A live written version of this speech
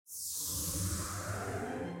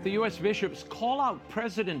The U.S. bishops call out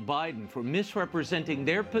President Biden for misrepresenting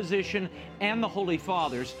their position and the Holy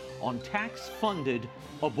Father's on tax-funded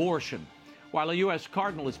abortion, while a U.S.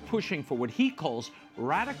 Cardinal is pushing for what he calls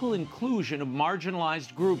radical inclusion of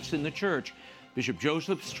marginalized groups in the church. Bishop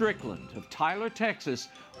Joseph Strickland of Tyler, Texas,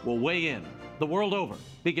 will weigh in. The World Over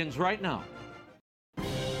begins right now.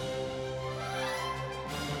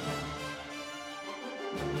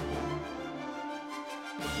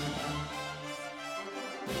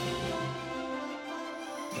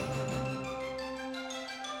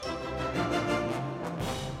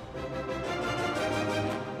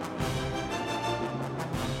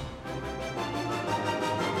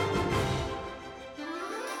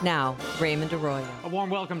 Now, Raymond Arroyo. A warm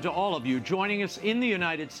welcome to all of you joining us in the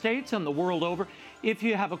United States and the world over. If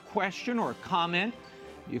you have a question or a comment,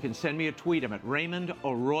 you can send me a tweet. I'm at Raymond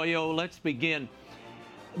Arroyo. Let's begin.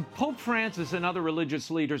 Pope Francis and other religious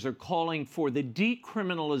leaders are calling for the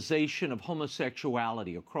decriminalization of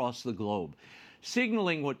homosexuality across the globe,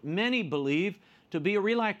 signaling what many believe to be a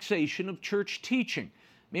relaxation of church teaching.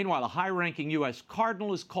 Meanwhile, a high-ranking U.S.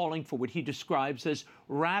 Cardinal is calling for what he describes as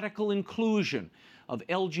radical inclusion of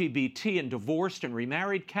LGBT and divorced and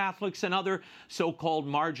remarried Catholics and other so-called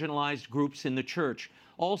marginalized groups in the church.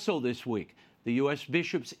 Also this week, the U.S.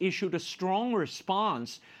 bishops issued a strong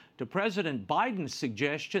response to President Biden's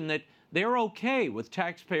suggestion that they're okay with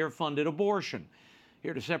taxpayer-funded abortion.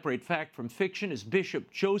 Here to separate fact from fiction is Bishop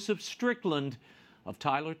Joseph Strickland of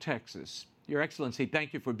Tyler, Texas. Your Excellency,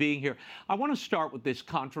 thank you for being here. I want to start with this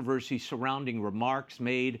controversy surrounding remarks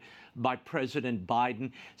made by President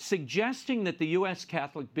Biden, suggesting that the U.S.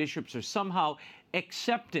 Catholic bishops are somehow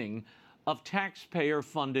accepting of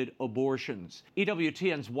taxpayer-funded abortions.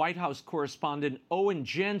 EWTN's White House correspondent Owen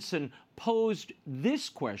Jensen posed this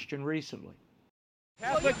question recently.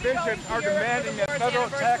 Catholic bishops are demanding that federal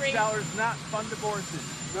tax dollars not fund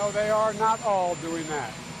abortions. No, they are not all doing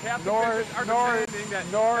that. Nor is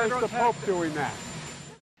the Pope doing that.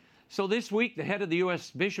 So this week, the head of the U.S.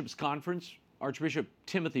 Bishops' Conference, Archbishop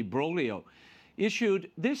Timothy Broglio, issued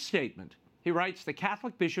this statement. He writes, "The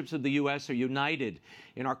Catholic bishops of the U.S. are united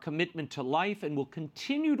in our commitment to life and will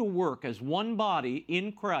continue to work as one body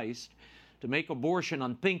in Christ to make abortion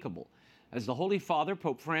unthinkable. As the Holy Father,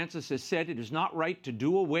 Pope Francis, has said, it is not right to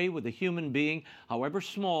do away with a human being, however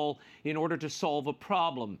small, in order to solve a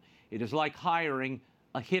problem. It is like hiring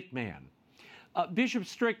a hitman." Bishop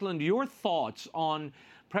Strickland, your thoughts on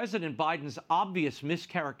President Biden's obvious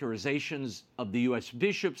mischaracterizations of the U.S.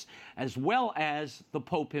 bishops, as well as the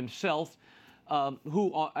Pope himself,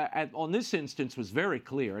 who on this instance was very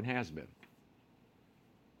clear and has been.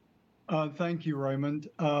 Thank you, Raymond.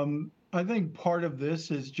 I think part of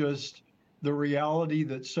this is just the reality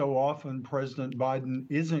that so often President Biden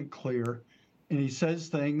isn't clear, and he says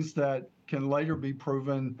things that can later be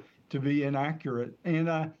proven to be inaccurate. And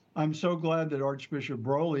I'm so glad that Archbishop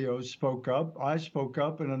Broglio spoke up. I spoke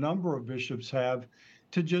up, and a number of bishops have,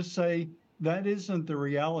 to just say that isn't the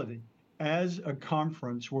reality. As a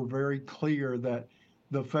conference, we're very clear that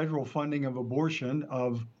the federal funding of abortion,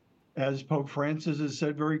 as Pope Francis has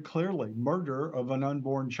said very clearly, murder of an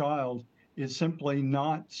unborn child is simply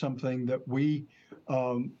not something that we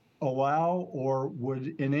allow or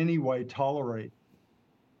would in any way tolerate.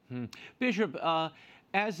 Bishop,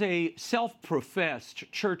 as a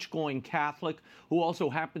self-professed church-going Catholic who also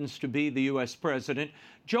happens to be the U.S. president,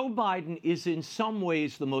 Joe Biden is in some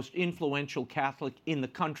ways the most influential Catholic in the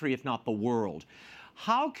country, if not the world.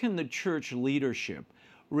 How can the church leadership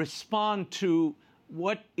respond to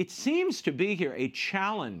what it seems to be here a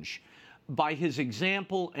challenge by his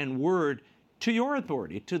example and word to your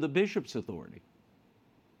authority, to the bishop's authority?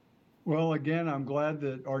 Well, again, I'm glad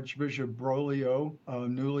that Archbishop Broglio,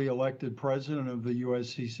 newly elected president of the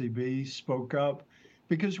USCCB, spoke up,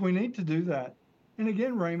 because we need to do that. And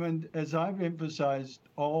again, Raymond, as I've emphasized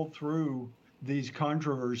all through these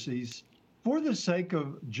controversies, for the sake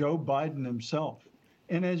of Joe Biden himself,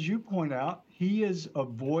 and as you point out, he is a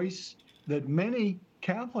voice that many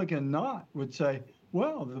Catholic and not would say,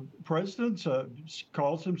 well, the president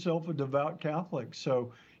calls himself a devout Catholic,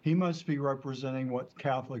 so he must be representing what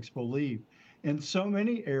Catholics believe. In so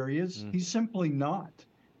many areas, he's simply not.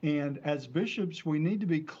 And as bishops, we need to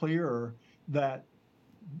be clearer that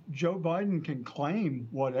Joe Biden can claim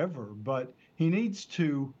whatever, but he needs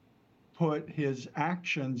to put his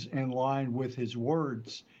actions in line with his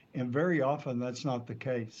words. And very often that's not the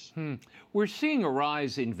case. We're seeing a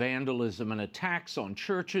rise in vandalism and attacks on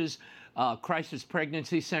churches, crisis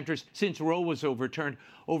pregnancy centers. Since Roe was overturned,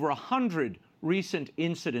 over 100 recent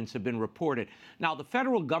incidents have been reported. Now, the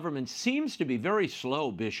federal government seems to be very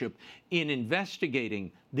slow, Bishop, in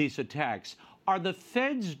investigating these attacks. Are the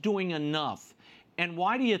feds doing enough? And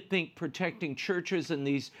why do you think protecting churches and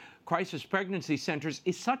these crisis pregnancy centers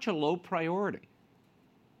is such a low priority?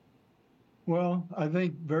 Well, I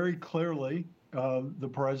think very clearly the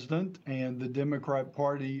president and the Democrat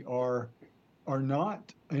Party are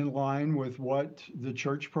not in line with what the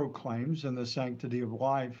church proclaims in the sanctity of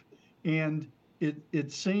life. And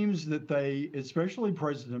it seems that they, especially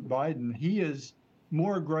President Biden, he is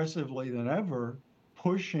more aggressively than ever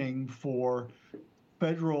pushing for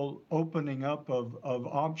federal opening up of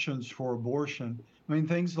options for abortion. I mean,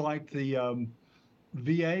 things like the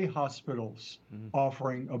VA hospitals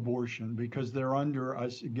offering abortion because they're under, I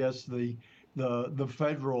guess, the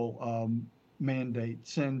federal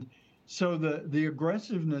mandates. And so the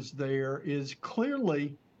aggressiveness there is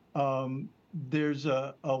clearly there's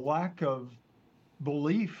a lack of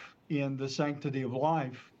belief in the sanctity of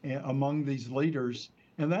life among these leaders.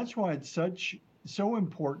 And that's why it's so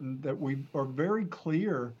important that we are very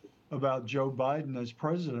clear about Joe Biden as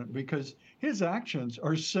president, because his actions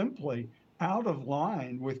are simply out of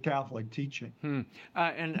line with Catholic teaching.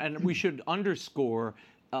 And we should underscore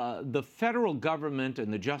the federal government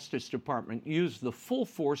and the Justice Department used the full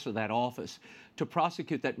force of that office to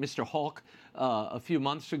prosecute that Mr. Hawk a few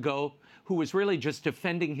months ago, who was really just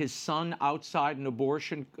defending his son outside an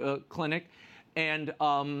abortion clinic. And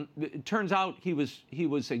it turns out he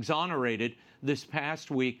was exonerated this past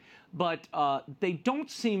week. But they don't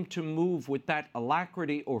seem to move with that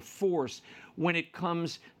alacrity or force when it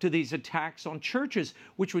comes to these attacks on churches,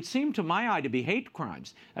 which would seem to my eye to be hate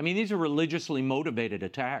crimes. I mean, these are religiously motivated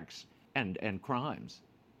attacks and crimes.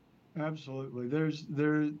 Absolutely.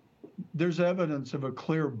 There's evidence of a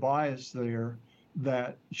clear bias there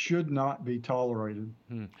that should not be tolerated.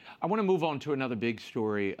 I want to move on to another big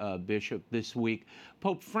story, Bishop, this week.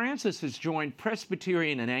 Pope Francis has joined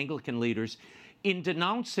Presbyterian and Anglican leaders in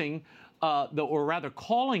denouncing, or rather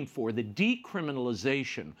calling for, the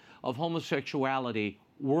decriminalization of homosexuality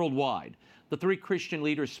worldwide. The three Christian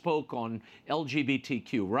leaders spoke on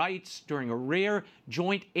LGBTQ rights during a rare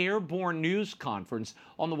joint airborne news conference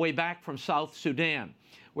on the way back from South Sudan,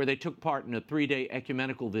 where they took part in a 3-day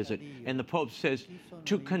ecumenical visit. And the Pope says,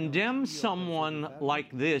 to condemn someone like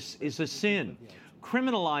this is a sin.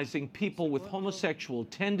 Criminalizing people with homosexual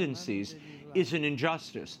tendencies is an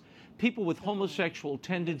injustice. People with homosexual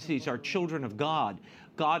tendencies are children of God.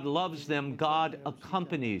 God loves them. God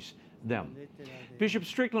accompanies them. Bishop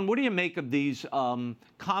Strickland, what do you make of these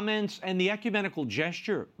comments and the ecumenical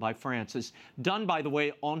gesture by Francis, done, by the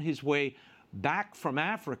way, on his way back from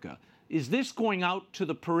Africa? Is this going out to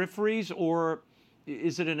the peripheries, or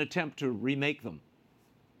is it an attempt to remake them?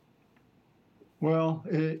 Well,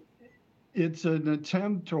 it's an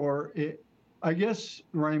attempt, I guess,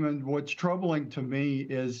 Raymond, what's troubling to me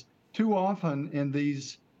is too often in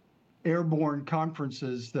these airborne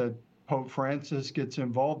conferences that Pope Francis gets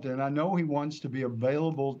involved in, I know he wants to be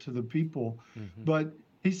available to the people, but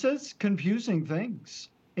he says confusing things.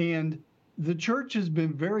 And the church has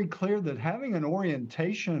been very clear that having an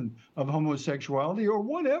orientation of homosexuality, or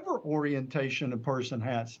whatever orientation a person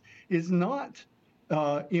has, is not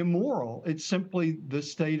immoral. It's simply the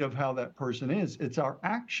state of how that person is. It's our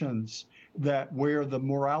actions that where the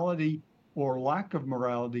morality or lack of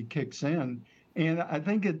morality kicks in. And I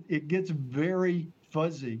think it gets very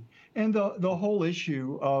fuzzy. And the whole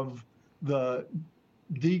issue of the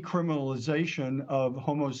decriminalization of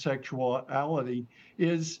homosexuality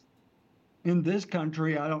is, in this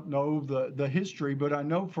country, I don't know the history, but I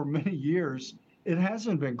know for many years it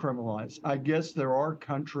hasn't been criminalized. I guess there are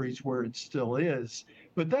countries where it still is,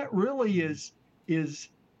 but that really is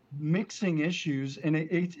mixing issues, and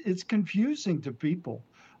it's confusing to people.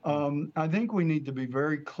 I think we need to be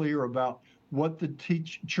very clear about what the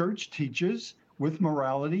church teaches with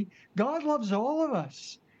morality. God loves all of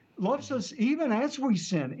us, loves us even as we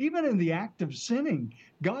sin, even in the act of sinning.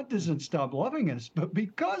 God doesn't stop loving us, but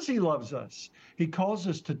because he loves us, he calls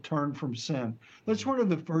us to turn from sin. That's one of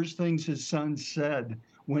the first things his son said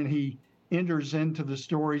when he enters into the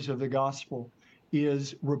stories of the gospel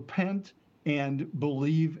is repent and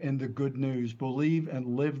believe in the good news, believe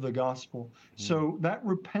and live the gospel. So that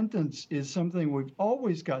repentance is something we've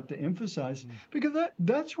always got to emphasize, because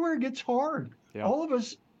that's where it gets hard. Yeah. All of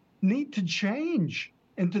us need to change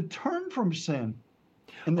and to turn from sin.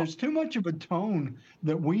 And there's too much of a tone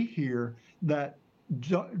that we hear that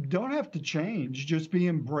don't have to change, just be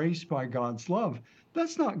embraced by God's love.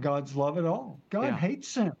 That's not God's love at all. God hates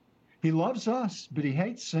sin. He loves us, but he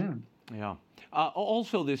hates sin. Yeah.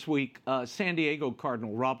 Also this week, San Diego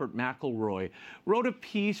Cardinal Robert McElroy wrote a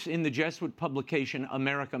piece in the Jesuit publication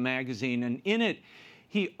America Magazine, and in it,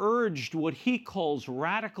 he urged what he calls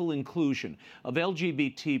radical inclusion of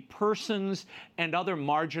LGBT persons and other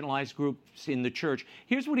marginalized groups in the church.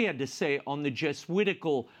 Here's what he had to say on the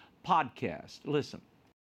Jesuitical podcast. Listen.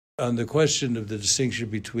 On the question of the distinction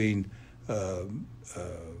between,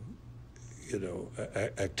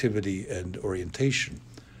 activity and orientation,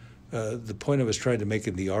 the point I was trying to make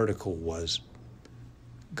in the article was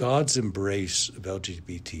God's embrace of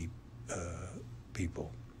LGBT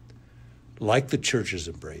people, like the church's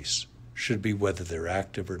embrace, should be whether they're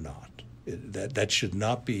active or not. That should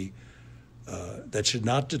not be. That should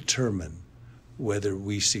not determine whether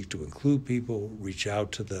we seek to include people, reach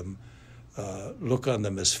out to them, look on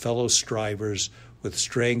them as fellow strivers with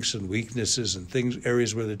strengths and weaknesses and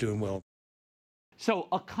areas where they're doing well. So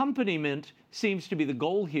accompaniment seems to be the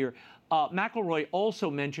goal here. McElroy also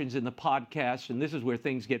mentions in the podcast, and this is where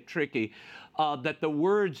things get tricky, that the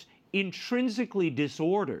words intrinsically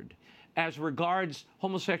disordered as regards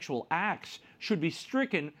homosexual acts should be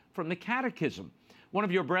stricken from the catechism. One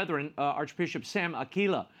of your brethren, Archbishop Sam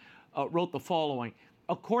Aquila, wrote the following: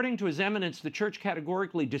 according to His Eminence, the Church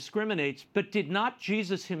categorically discriminates, but did not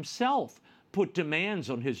Jesus himself put demands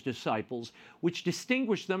on his disciples which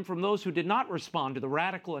distinguished them from those who did not respond to the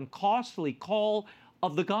radical and costly call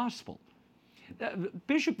of the gospel?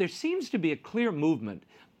 Bishop, there seems to be a clear movement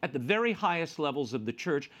at the very highest levels of the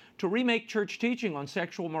church to remake church teaching on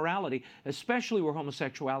sexual morality, especially where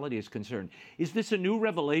homosexuality is concerned. Is this a new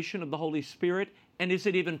revelation of the Holy Spirit, and is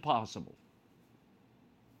it even possible?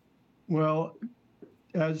 Well,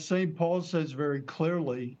 as St. Paul says very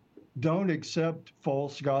clearly, don't accept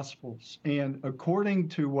false gospels. And according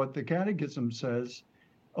to what the Catechism says,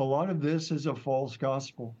 a lot of this is a false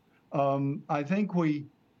gospel. I think we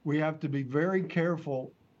have to be very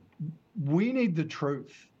careful. We need the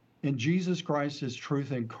truth, and Jesus Christ is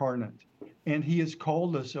truth incarnate, and He has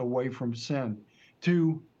called us away from sin.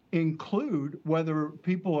 To include whether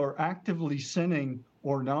people are actively sinning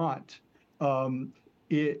or not,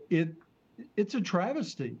 it's a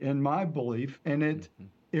travesty in my belief, and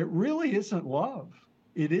it really isn't love.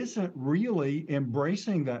 It isn't really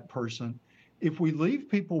embracing that person. If we leave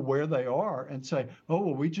people where they are and say, oh,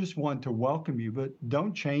 well, we just want to welcome you, but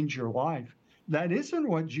don't change your life, that isn't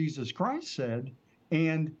what Jesus Christ said,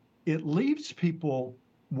 and it leaves people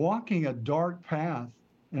walking a dark path.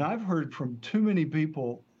 And I've heard from too many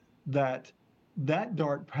people that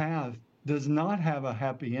dark path does not have a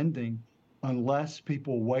happy ending unless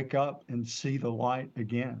people wake up and see the light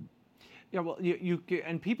again. Yeah, well,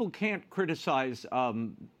 and people can't criticize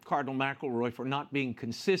Cardinal McElroy for not being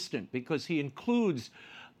consistent, because he includes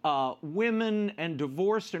women and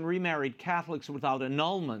divorced and remarried Catholics without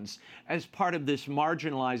annulments as part of this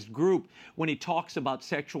marginalized group when he talks about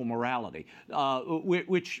sexual morality,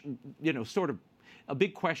 which, sort of a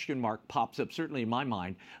big question mark pops up, certainly in my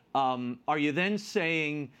mind. Are you then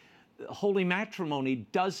saying holy matrimony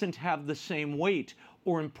doesn't have the same weight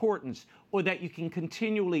or importance, or that you can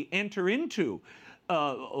continually enter into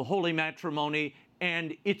holy matrimony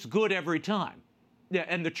and it's good every time? Yeah,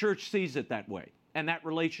 and the church sees it that way, and that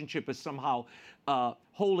relationship is somehow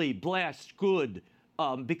holy, blessed, good,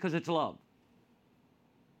 because it's love.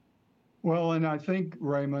 Well, and I think,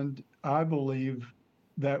 Raymond, I believe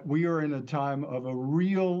that we are in a time of a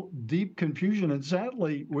real deep confusion, and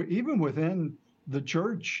sadly, even within the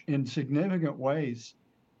church in significant ways,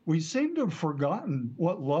 we seem to have forgotten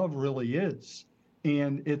what love really is.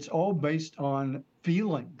 And it's all based on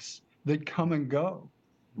feelings that come and go.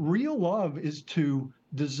 Real love is to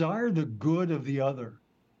desire the good of the other.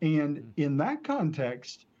 And in that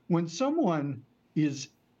context, when someone is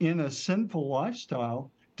in a sinful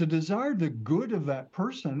lifestyle, to desire the good of that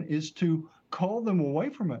person is to call them away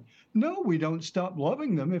from it. No, we don't stop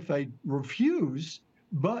loving them if they refuse,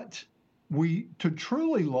 but to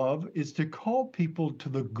truly love is to call people to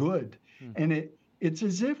the good. And it's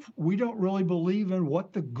as if we don't really believe in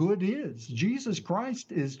what the good is. Jesus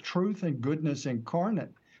Christ is truth and goodness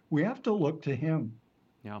incarnate. We have to look to Him.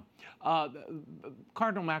 Yeah.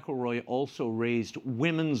 Cardinal McElroy also raised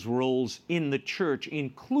women's roles in the church,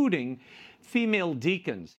 including female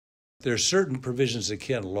deacons. There are certain provisions in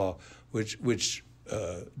canon law which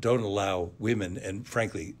don't allow women, and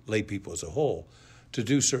frankly, lay people as a whole, to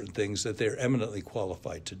do certain things that they're eminently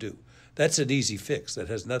qualified to do. That's an easy fix. That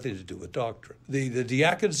has nothing to do with doctrine. The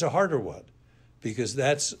diaconate is a harder one, because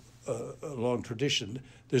that's a long tradition.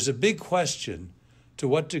 There's a big question: to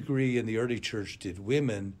what degree in the early church did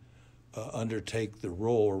women undertake the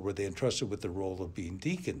role, or were they entrusted with the role of being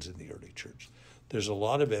deacons in the early church? There's a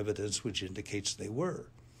lot of evidence which indicates they were.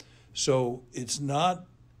 So it's not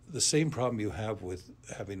the same problem you have with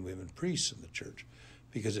having women priests in the church,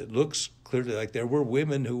 because it looks clearly like there were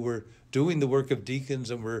women who were doing the work of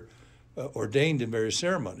deacons and were ordained in various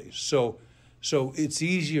ceremonies. So it's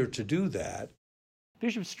easier to do that.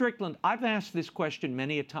 Bishop Strickland, I've asked this question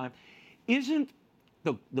many a time. Isn't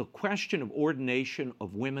the question of ordination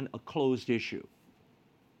of women a closed issue?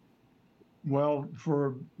 Well,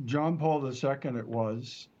 for John Paul II, it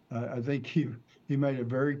was. I think he made it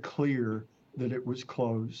very clear that it was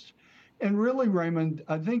closed. And really, Raymond,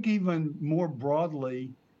 I think even more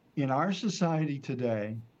broadly in our society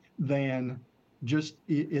today than just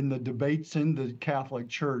in the debates in the Catholic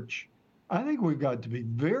Church, I think we've got to be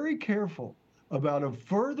very careful about a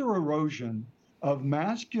further erosion of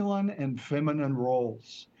masculine and feminine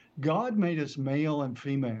roles. God made us male and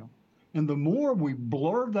female. And the more we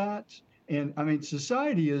blur that, and I mean,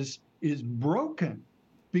 society is broken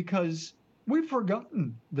because we've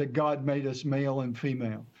forgotten that God made us male and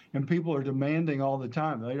female. And people are demanding all the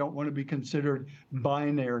time. They don't want to be considered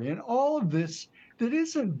binary. And all of this that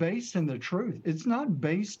isn't based in the truth. It's not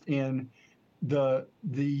based in the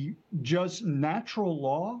just natural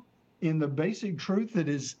law, in the basic truth that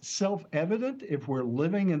is self-evident if we're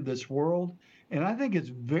living in this world. And I think it's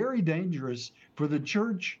very dangerous for the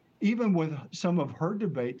church, even with some of her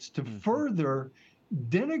debates, to further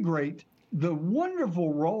denigrate the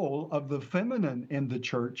wonderful role of the feminine in the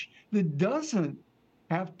church that doesn't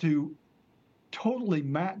have to totally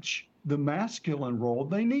match the masculine role.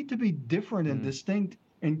 They need to be different and distinct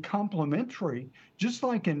and complementary, just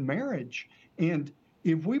like in marriage. And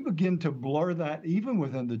if we begin to blur that even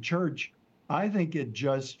within the church, I think it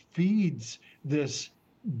just feeds this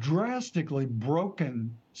drastically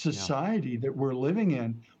broken society that we're living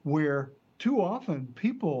in, where too often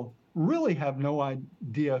people really have no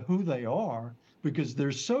idea who they are because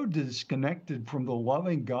they're so disconnected from the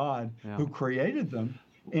loving God who created them.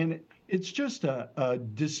 And it's just a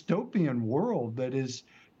dystopian world that is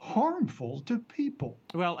harmful to people.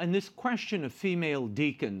 Well, and this question of female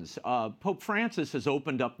deacons, Pope Francis has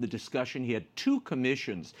opened up the discussion. He had 2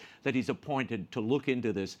 commissions that he's appointed to look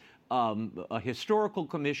into this, a historical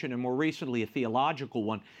commission and more recently a theological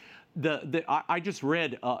one. I just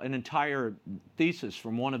read an entire thesis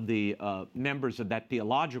from one of the members of that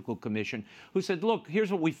theological commission who said, look, here's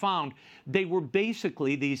what we found. They were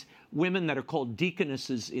basically these women that are called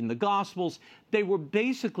deaconesses in the Gospels. They were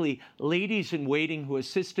basically ladies in waiting who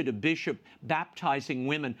assisted a bishop baptizing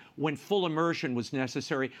women when full immersion was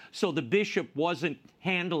necessary. So the bishop wasn't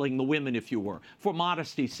handling the women, if you were, for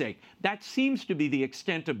modesty's sake. That seems to be the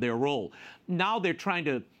extent of their role. Now they're trying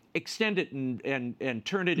to extend it and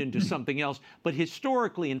turn it into something else. But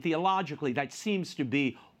historically and theologically, that seems to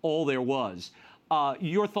be all there was.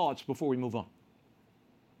 Your thoughts before we move on?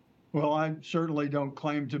 Well, I certainly don't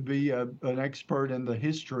claim to be an expert in the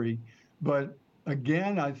history, but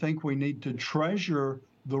again, I think we need to treasure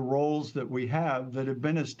the roles that we have that have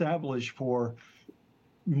been established for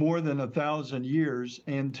more than 1,000 years,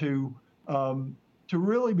 and to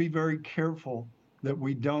really be very careful that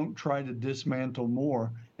we don't try to dismantle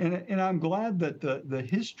more. And I'm glad that the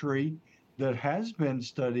history that has been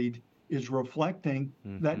studied is reflecting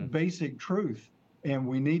that basic truth. And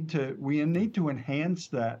we need to enhance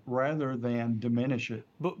that rather than diminish it.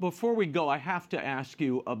 But before we go, I have to ask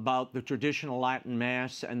you about the traditional Latin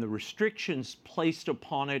Mass and the restrictions placed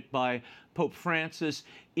upon it by Pope Francis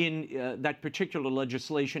in that particular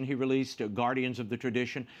legislation he released, Guardians of the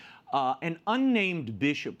Tradition. An unnamed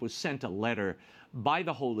bishop was sent a letter by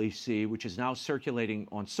the Holy See, which is now circulating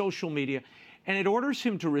on social media, and it orders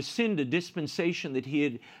him to rescind a dispensation that he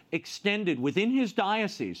had extended within his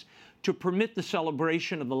diocese to permit the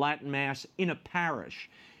celebration of the Latin Mass in a parish.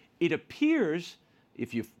 It appears,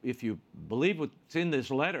 if you believe what's in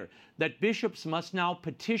this letter, that bishops must now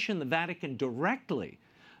petition the Vatican directly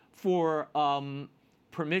for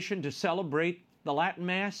permission to celebrate the Latin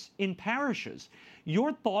Mass in parishes.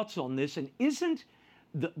 Your thoughts on this, and isn't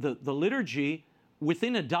the liturgy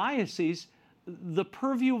within a diocese the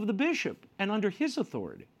purview of the bishop and under his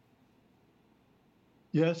authority?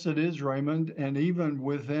 Yes, it is, Raymond. And even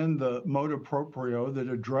within the motu proprio that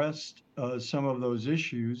addressed some of those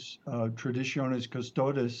issues, Traditionis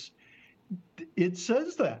Custodes, it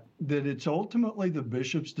says that it's ultimately the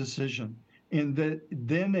bishop's decision, and that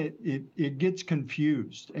then it gets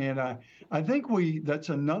confused. And I think that's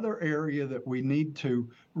another area that we need to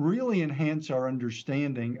really enhance our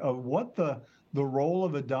understanding of what the role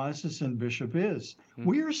of a diocesan bishop is.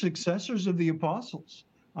 We are successors of the apostles.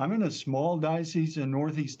 I'm in a small diocese in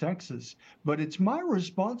Northeast Texas, but it's my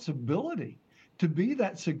responsibility to be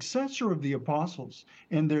that successor of the apostles.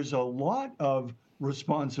 And there's a lot of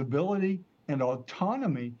responsibility and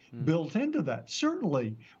autonomy built into that,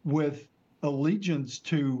 certainly with allegiance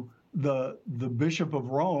to the Bishop of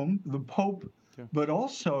Rome, the Pope, but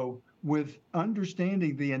also with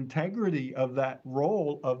understanding the integrity of that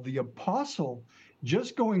role of the apostle,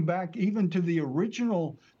 just going back even to the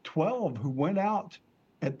original 12 who went out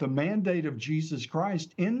at the mandate of Jesus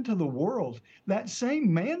Christ into the world. That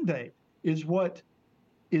same mandate is what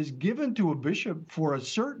is given to a bishop for a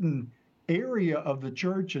certain area of the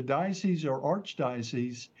church, a diocese or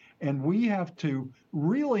archdiocese, and we have to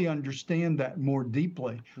really understand that more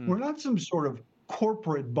deeply. We're not some sort of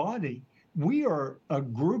corporate body. We are a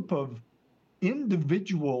group of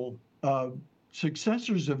individual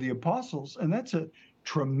successors of the apostles, and that's a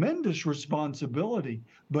tremendous responsibility,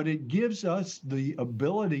 but it gives us the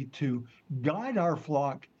ability to guide our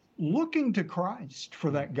flock looking to Christ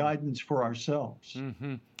for that guidance for ourselves.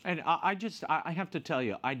 And I have to tell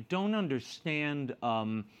you, I don't understand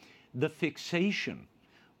the fixation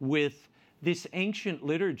with this ancient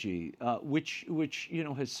liturgy, which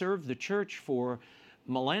has served the church for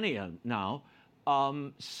millennia now,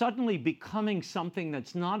 suddenly becoming something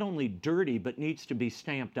that's not only dirty but needs to be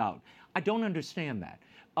stamped out. I don't understand that.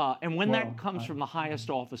 And when that comes from the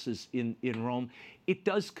highest offices in Rome, it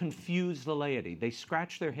does confuse the laity. They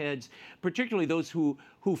scratch their heads, particularly those who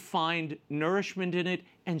find nourishment in it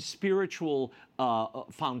and spiritual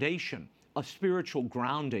foundation, a spiritual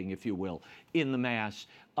grounding, if you will, in the Mass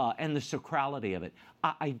and the sacrality of it.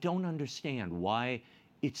 I don't understand why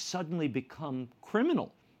it's suddenly become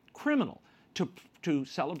criminal to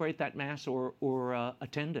celebrate that Mass or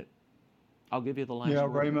attend it. I'll give you the last word.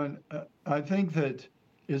 Raymond, I think that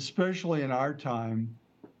especially in our time,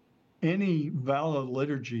 any valid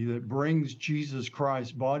liturgy that brings Jesus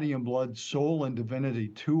Christ, body and blood, soul and divinity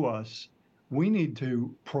to us, we need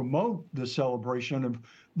to promote the celebration of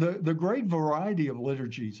the great variety of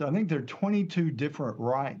liturgies. I think there are 22 different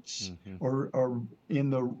rites or in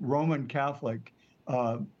the Roman Catholic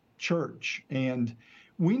Church, and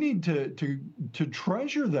we need to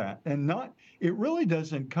treasure that and not. It really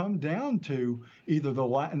doesn't come down to either the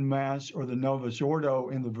Latin Mass or the Novus Ordo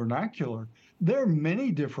in the vernacular. There are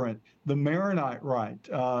many different, the Maronite Rite.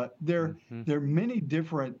 There are many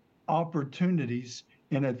different opportunities,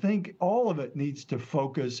 and I think all of it needs to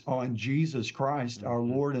focus on Jesus Christ, our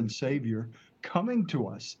Lord and Savior, coming to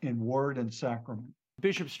us in word and sacrament.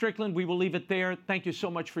 Bishop Strickland, we will leave it there. Thank you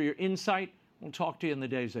so much for your insight. We'll talk to you in the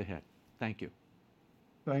days ahead. Thank you.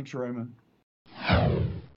 Thanks, Raymond.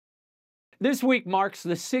 This week marks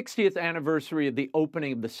the 60th anniversary of the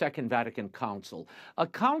opening of the Second Vatican Council, a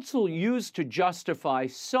council used to justify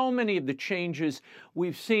so many of the changes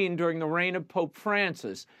we've seen during the reign of Pope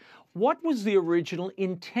Francis. What was the original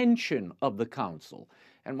intention of the council?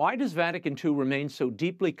 And why does Vatican II remain so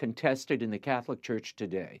deeply contested in the Catholic Church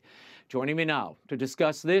today? Joining me now to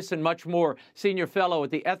discuss this and much more, Senior Fellow at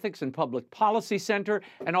the Ethics and Public Policy Center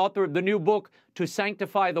and author of the new book, To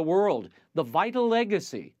Sanctify the World, The Vital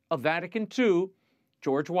Legacy of Vatican II,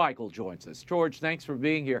 George Weigel joins us. George, thanks for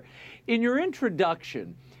being here. In your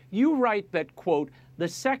introduction, you write that, quote, the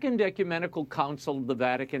Second Ecumenical Council of the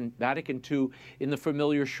Vatican II, in the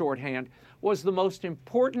familiar shorthand, was the most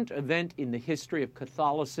important event in the history of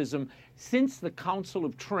Catholicism since the Council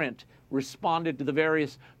of Trent responded to the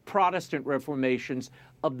various Protestant reformations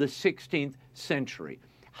of the 16th century.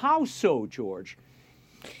 How so, George?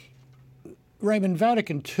 Raymond,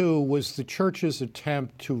 Vatican II was the Church's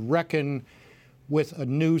attempt to reckon with a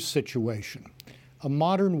new situation, a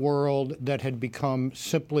modern world that had become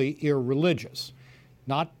simply irreligious,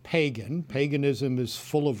 not pagan. Paganism is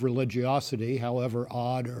full of religiosity, however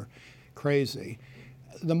odd or crazy.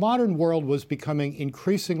 The modern world was becoming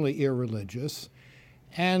increasingly irreligious,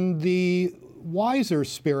 and the wiser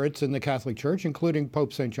spirits in the Catholic Church, including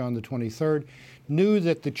Pope St. John the 23rd, knew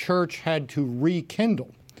that the Church had to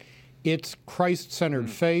rekindle its Christ-centered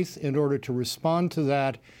faith in order to respond to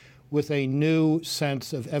that with a new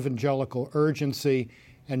sense of evangelical urgency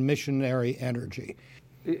and missionary energy.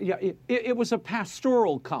 Yeah, it was a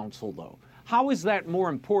pastoral council, though. How is that more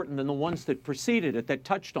important than the ones that preceded it, that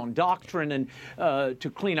touched on doctrine and to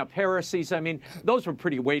clean up heresies? I mean, those were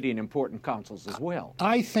pretty weighty and important councils as well.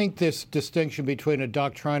 I think this distinction between a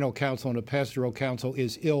doctrinal council and a pastoral council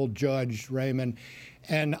is ill-judged, Raymond,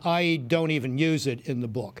 and I don't even use it in the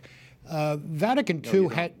book. Vatican II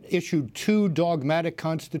had issued two dogmatic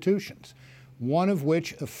constitutions, one of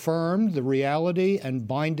which affirmed the reality and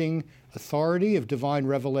binding authority of divine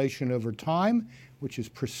revelation over time, which is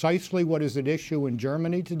precisely what is at issue in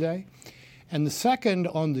Germany today. And the second,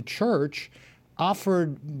 on the Church,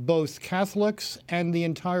 offered both Catholics and the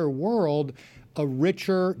entire world a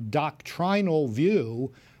richer doctrinal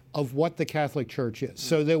view of what the Catholic Church is.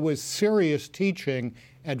 So there was serious teaching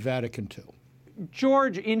at Vatican II.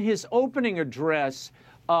 George, in his opening address,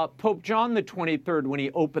 Pope John the 23rd, when he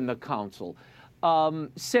opened the council,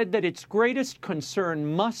 said that its greatest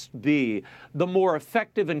concern must be the more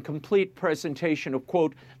effective and complete presentation of,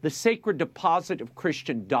 quote, the sacred deposit of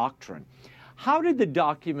Christian doctrine. How did the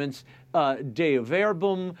documents Dei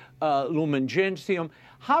Verbum, Lumen Gentium,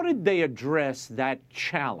 how did they address that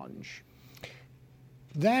challenge?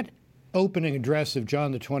 That opening address of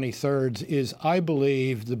John the 23rd is, I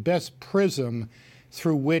believe, the best prism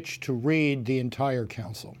through which to read the entire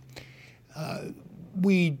council.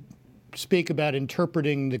 We speak about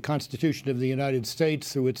interpreting the Constitution of the United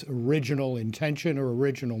States through its original intention or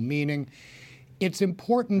original meaning. It's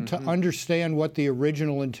important to understand what the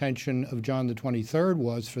original intention of John the 23rd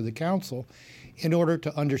was for the council in order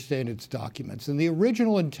to understand its documents. And the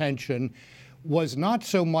original intention was not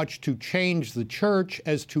so much to change the church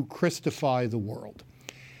as to Christify the world.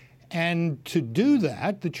 And to do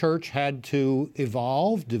that, the church had to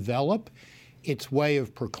evolve, develop its way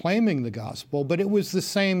of proclaiming the gospel, but it was the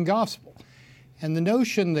same gospel. And the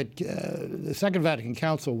notion that the Second Vatican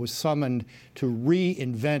Council was summoned to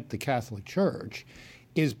reinvent the Catholic Church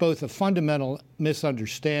is both a fundamental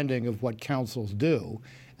misunderstanding of what councils do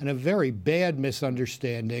and a very bad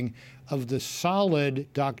misunderstanding of the solid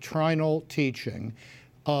doctrinal teaching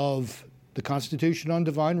of the Constitution on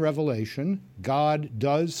Divine Revelation. God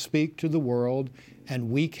does speak to the world, and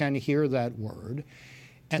we can hear that word.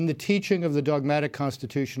 And the teaching of the dogmatic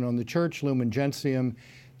Constitution on the Church, Lumen Gentium.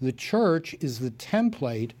 The Church is the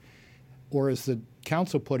template, or as the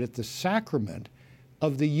Council put it, the sacrament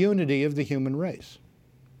of the unity of the human race.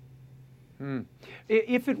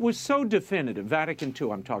 If it was so definitive, Vatican II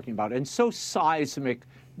I'm talking about, and so seismic,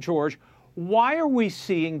 George, why are we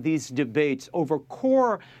seeing these debates over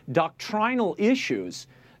core doctrinal issues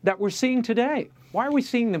that we're seeing today? Why are we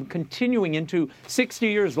seeing them continuing into 60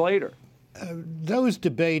 years later? Those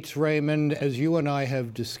debates, Raymond, as you and I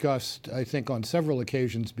have discussed, I think, on several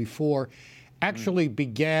occasions before, actually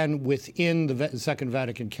began within the Second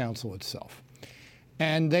Vatican Council itself.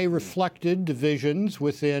 And they reflected divisions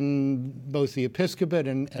within both the episcopate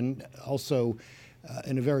and also,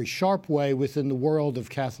 in a very sharp way, within the world of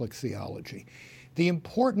Catholic theology. The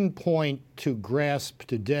important point to grasp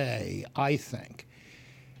today, I think,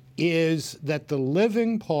 is that the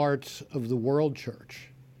living parts of the world church,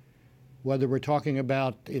 whether we're talking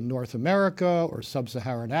about in North America or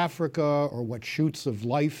sub-Saharan Africa or what shoots of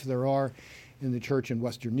life there are in the church in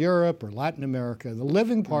Western Europe or Latin America, the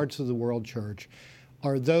living parts of the world church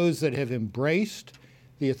are those that have embraced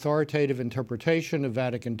the authoritative interpretation of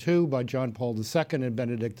Vatican II by John Paul II and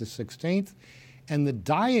Benedict XVI, and the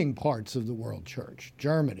dying parts of the world church,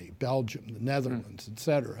 Germany, Belgium, the Netherlands,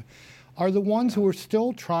 etc., are the ones who are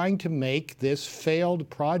still trying to make this failed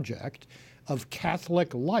project of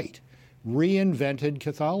Catholic light, reinvented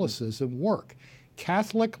Catholicism, work.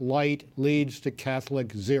 Catholic light leads to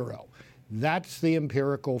Catholic zero. That's the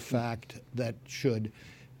empirical fact that should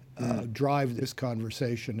drive this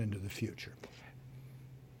conversation into the future.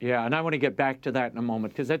 Yeah, and I want to get back to that in a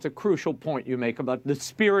moment, because that's a crucial point you make about the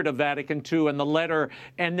spirit of Vatican II and the letter,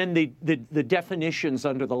 and then the definitions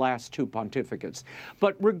under the last two pontificates.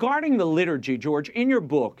 But regarding the liturgy, George, in your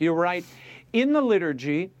book, you write, in the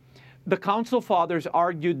liturgy, the Council Fathers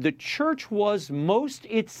argued the Church was most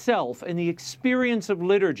itself, and the experience of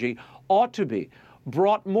liturgy ought to be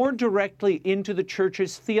brought more directly into the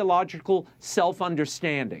Church's theological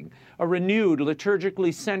self-understanding. A renewed,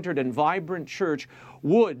 liturgically centered and vibrant Church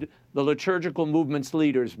would, the liturgical movement's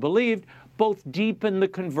leaders believed, both deepen the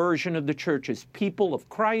conversion of the Church's people of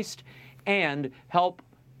Christ and help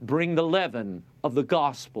bring the leaven of the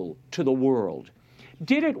gospel to the world.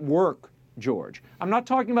 Did it work, George? I'm not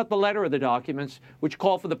talking about the letter of the documents, which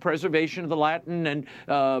call for the preservation of the Latin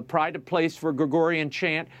and pride of place for Gregorian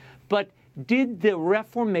chant, but did the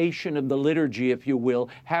reformation of the liturgy, if you will,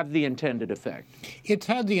 have the intended effect? It's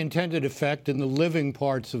had the intended effect in the living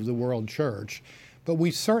parts of the world church, but we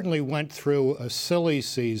certainly went through a silly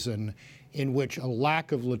season in which a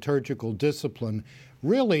lack of liturgical discipline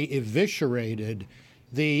really eviscerated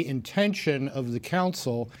the intention of the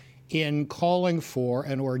Council in calling for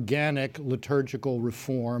an organic liturgical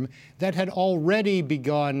reform that had already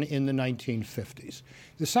begun in the 1950s.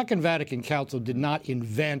 The Second Vatican Council did not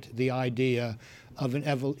invent the idea of an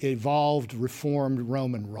evolved, reformed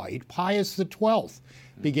Roman Rite. Pius XII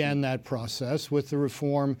began that process with the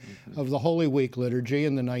reform of the Holy Week liturgy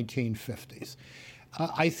in the 1950s.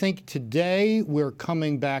 I think today we're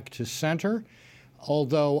coming back to center.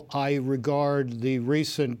 although I regard the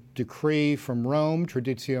recent decree from Rome,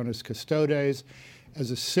 Traditionis Custodes,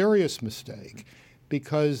 as a serious mistake,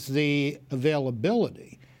 because the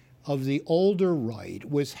availability of the older rite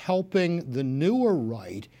was helping the newer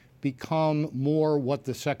rite become more what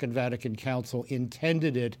the Second Vatican Council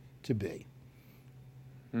intended it to be.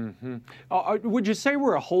 Mm-hmm. Would you say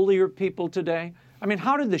we're a holier people today? I mean,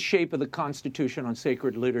 how did the shape of the Constitution on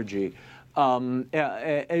Sacred Liturgy, why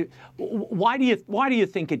do you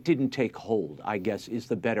think it didn't take hold, I guess, is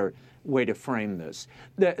the better way to frame this?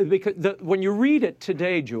 Because when you read it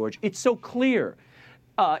today, George, it's so clear.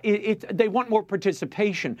 They want more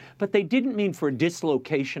participation, but they didn't mean for a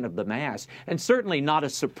dislocation of the Mass, and certainly not a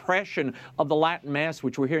suppression of the Latin Mass,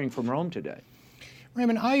 which we're hearing from Rome today.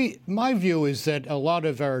 Raymond, my view is that a lot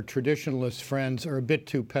of our traditionalist friends are a bit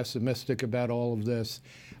too pessimistic about all of this.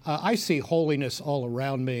 I see holiness all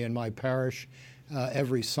around me in my parish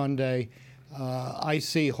every Sunday. I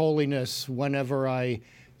see holiness whenever I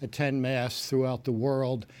attend Mass throughout the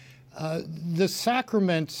world. The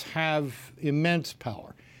sacraments have immense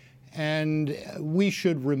power, and we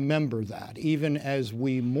should remember that, even as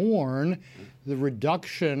we mourn the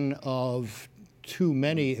reduction of too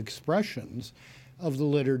many expressions of the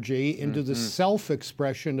liturgy into the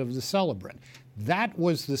self-expression of the celebrant. That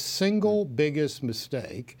was the single biggest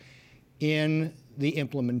mistake in the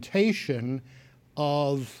implementation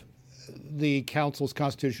of the Council's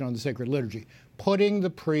Constitution on the Sacred Liturgy, putting the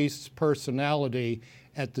priest's personality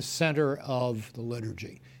at the center of the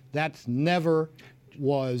liturgy. That never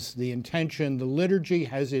was the intention. The liturgy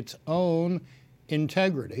has its own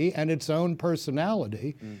integrity and its own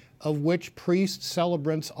personality, of which priest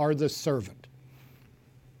celebrants are the servant.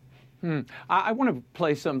 I want to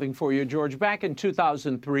play something for you, George. Back in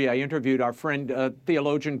 2003, I interviewed our friend,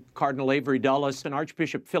 theologian Cardinal Avery Dulles and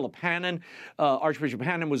Archbishop Philip Hannon. Archbishop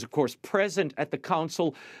Hannon was, of course, present at the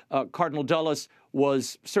council. Cardinal Dulles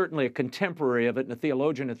was certainly a contemporary of it and a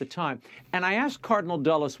theologian at the time. And I asked Cardinal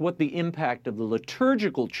Dulles what the impact of the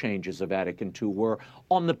liturgical changes of Vatican II were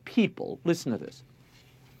on the people. Listen to this.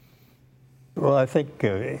 Well, I think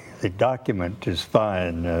the document is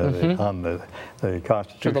fine on the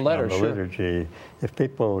Constitution on the liturgy. If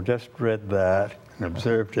people just read that and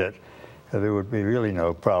observed it, there would be really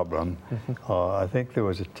no problem. I think there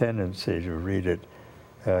was a tendency to read it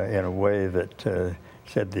in a way that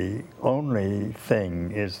said the only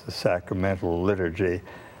thing is the sacramental liturgy,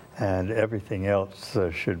 and everything else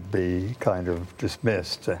should be kind of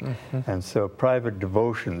dismissed. And so private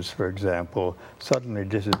devotions, for example, suddenly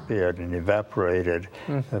disappeared and evaporated,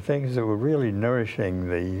 things that were really nourishing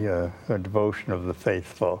the devotion of the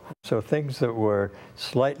faithful. So things that were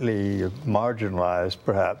slightly marginalized,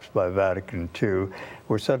 perhaps, by Vatican II,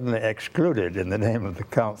 were suddenly excluded in the name of the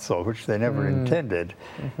Council, which they never intended.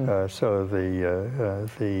 So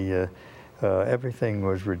everything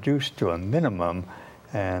was reduced to a minimum,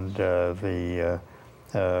 and the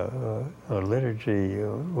liturgy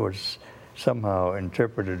was somehow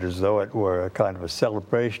interpreted as though it were a kind of a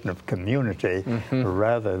celebration of community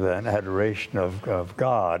rather than adoration of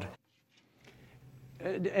God.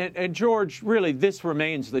 And George, really, this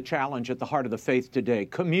remains the challenge at the heart of the faith today.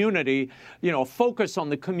 Community, focus on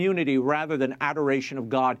the community rather than adoration of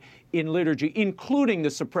God in liturgy, including the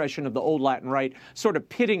suppression of the Old Latin Rite, sort of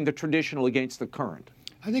pitting the traditional against the current.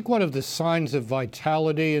 I think one of the signs of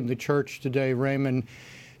vitality in the Church today, Raymond,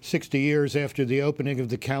 60 years after the opening of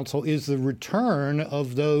the Council, is the return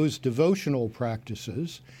of those devotional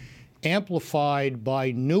practices, amplified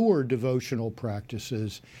by newer devotional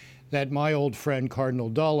practices that my old friend Cardinal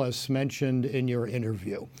Dulles mentioned in your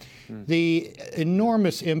interview. The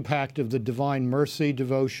enormous impact of the Divine Mercy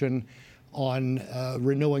devotion on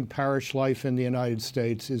renewing parish life in the United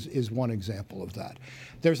States is one example of that.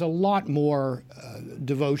 There's a lot more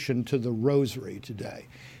devotion to the Rosary today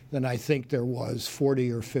than I think there was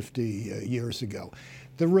 40 or 50 years ago.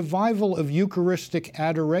 The revival of Eucharistic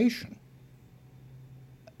adoration,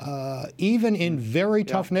 even in very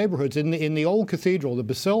tough neighborhoods, in the old cathedral, the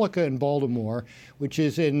Basilica in Baltimore, which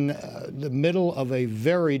is in the middle of a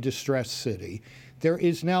very distressed city, there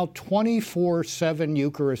is now 24/7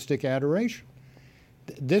 Eucharistic adoration.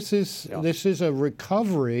 This is a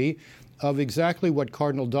recovery of exactly what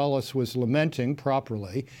Cardinal Dulles was lamenting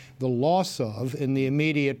properly, the loss of in the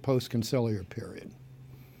immediate post-conciliar period.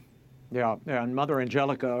 Yeah, and Mother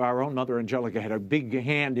Angelica, our own Mother Angelica, had a big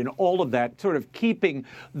hand in all of that, sort of keeping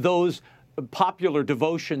those popular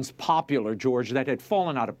devotions popular, George, that had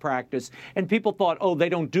fallen out of practice, and people thought, oh, they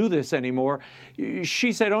don't do this anymore.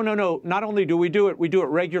 She said, oh, no, not only do we do it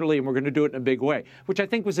regularly, and we're going to do it in a big way, which I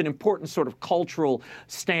think was an important sort of cultural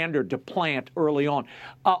standard to plant early on.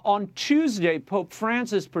 On Tuesday, Pope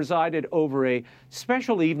Francis presided over a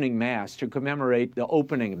special evening mass to commemorate the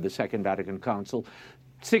opening of the Second Vatican Council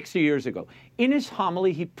 60 years ago. In his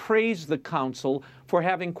homily, he praised the Council for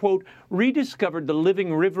having, quote, rediscovered the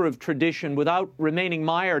living river of tradition without remaining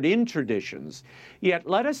mired in traditions. Yet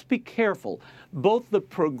let us be careful. Both the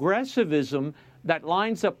progressivism that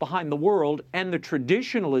lines up behind the world and the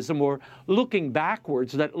traditionalism, or looking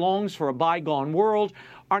backwards, that longs for a bygone world,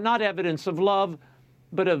 are not evidence of love,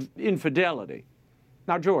 but of infidelity.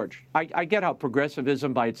 Now, George, I get how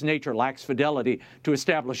progressivism by its nature lacks fidelity to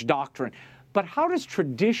established doctrine. But how does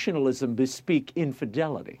traditionalism bespeak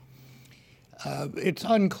infidelity? It's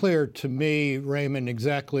unclear to me, Raymond,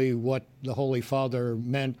 exactly what the Holy Father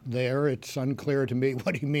meant there. It's unclear to me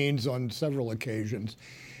what he means on several occasions.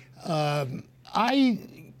 I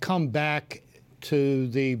come back to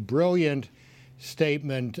the brilliant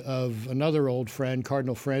statement of another old friend,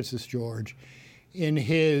 Cardinal Francis George, in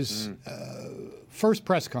his first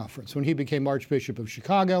press conference when he became Archbishop of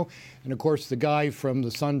Chicago. And of course, the guy from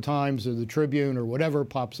the Sun-Times or the Tribune or whatever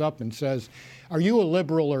pops up and says, are you a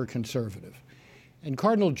liberal or conservative? And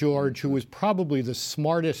Cardinal George, who was probably the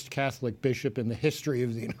smartest Catholic bishop in the history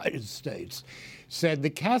of the United States, said the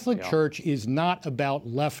Catholic Church is not about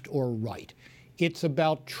left or right. It's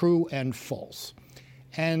about true and false.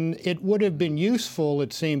 And it would have been useful,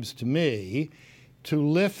 it seems to me, to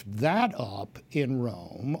lift that up in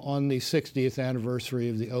Rome on the 60th anniversary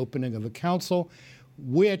of the opening of a council,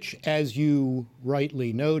 which, as you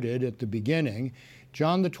rightly noted at the beginning,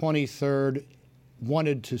 John the 23rd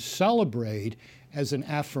wanted to celebrate as an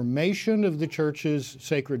affirmation of the Church's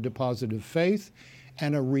sacred deposit of faith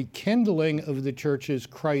and a rekindling of the Church's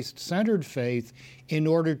Christ-centered faith in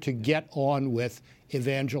order to get on with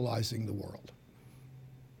evangelizing the world.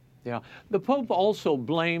 Yeah. The Pope also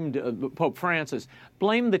blamed, Pope Francis,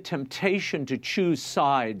 blamed the temptation to choose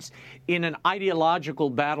sides in an ideological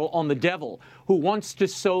battle on the devil who wants to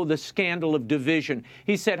sow the scandal of division.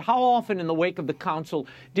 He said, how often in the wake of the council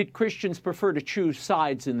did Christians prefer to choose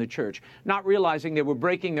sides in the church, not realizing they were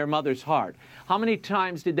breaking their mother's heart? How many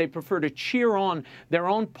times did they prefer to cheer on their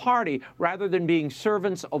own party rather than being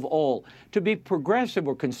servants of all? To be progressive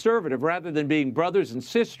or conservative rather than being brothers and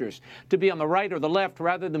sisters? To be on the right or the left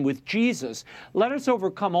rather than with Jesus? Let us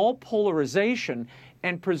overcome all polarization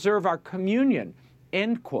and preserve our communion,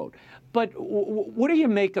 end quote. But what do you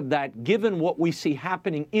make of that, given what we see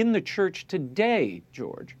happening in the church today,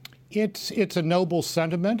 George? It's a noble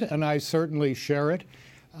sentiment, and I certainly share it.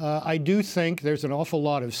 I do think there's an awful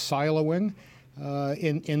lot of siloing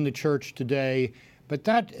in the church today, but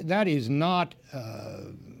that is not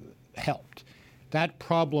helped. That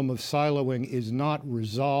problem of siloing is not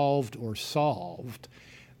resolved or solved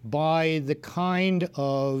by the kind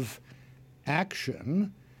of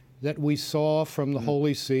action that we saw from the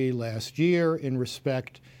Holy See last year in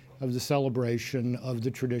respect of the celebration of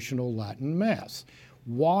the traditional Latin Mass.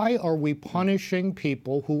 Why are we punishing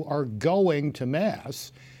people who are going to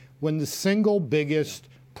Mass when the single biggest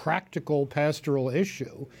practical pastoral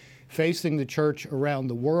issue facing the church around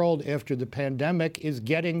the world after the pandemic is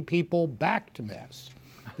getting people back to Mass?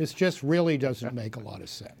 This just really doesn't make a lot of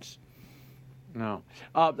sense. No.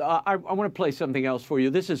 I want to play something else for you.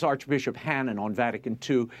 This is Archbishop Hannon on Vatican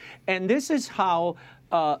II. And this is how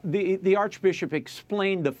the Archbishop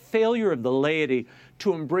explained the failure of the laity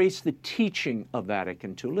to embrace the teaching of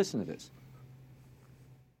Vatican II. Listen to this.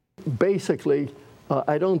 Basically,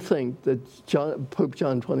 I don't think that Pope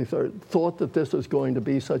John XXIII thought that this was going to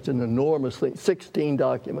be such an enormous thing, 16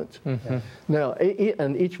 documents. Mm-hmm. Now,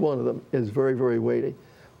 and each one of them is very, very weighty.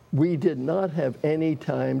 We did not have any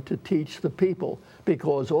time to teach the people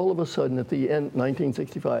because all of a sudden at the end,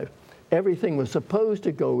 1965, everything was supposed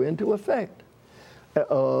to go into effect.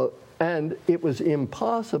 And it was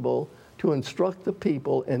impossible to instruct the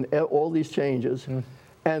people in all these changes. Mm.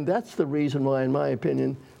 And that's the reason why, in my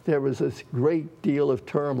opinion, there was this great deal of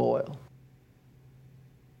turmoil.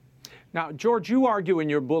 Now, George, you argue in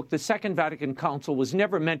your book the Second Vatican Council was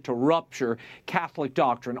never meant to rupture Catholic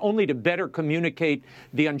doctrine, only to better communicate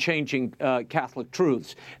the unchanging Catholic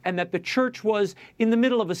truths, and that the Church was in the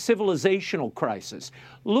middle of a civilizational crisis.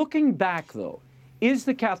 Looking back, though, is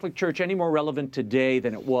the Catholic Church any more relevant today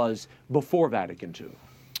than it was before Vatican II?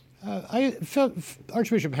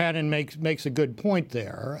 Archbishop Hannon makes a good point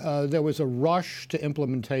there. There was a rush to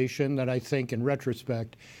implementation that I think, in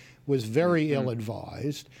retrospect, was very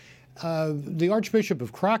ill-advised. The Archbishop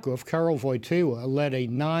of Krakow, Karol Wojtyła, led a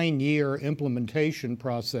 9-year implementation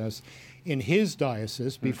process in his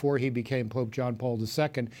diocese before he became Pope John Paul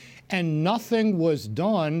II, and nothing was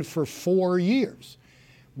done for 4 years,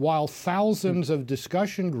 while thousands of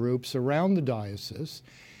discussion groups around the diocese,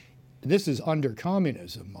 this is under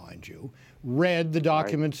communism, mind you, read the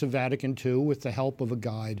documents of Vatican II with the help of a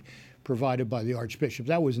guide provided by the Archbishop.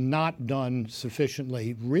 That was not done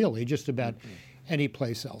sufficiently, really, just about any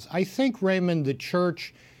place else. I think, Raymond, the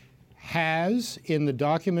Church has, in the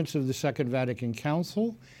documents of the Second Vatican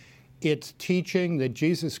Council, its teaching that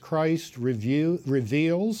Jesus Christ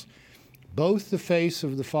reveals both the face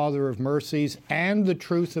of the Father of mercies and the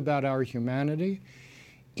truth about our humanity,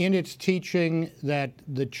 in its teaching that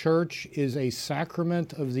the Church is a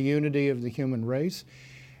sacrament of the unity of the human race,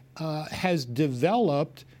 has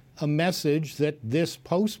developed a message that this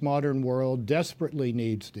postmodern world desperately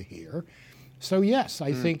needs to hear. So yes,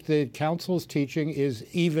 I think the Council's teaching is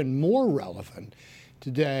even more relevant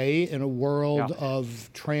today in a world of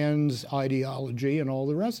trans ideology and all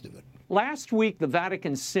the rest of it. Last week, the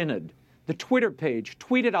Vatican Synod, the Twitter page,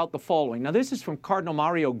 tweeted out the following. Now, this is from Cardinal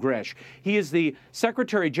Mario Gresh. He is the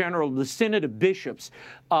Secretary General of the Synod of Bishops,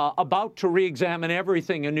 about to re-examine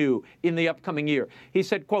everything anew in the upcoming year. He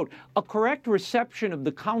said, quote, "A correct reception of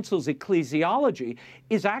the Council's ecclesiology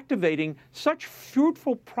is activating such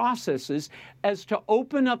fruitful processes as to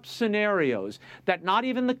open up scenarios that not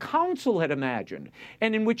even the Council had imagined,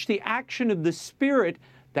 and in which the action of the Spirit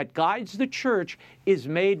that guides the Church is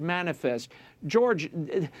made manifest." George,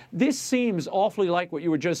 this seems awfully like what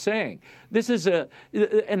you were just saying. This is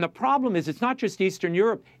and the problem is it's not just Eastern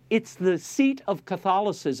Europe, it's the seat of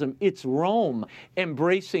Catholicism, it's Rome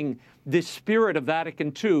embracing this spirit of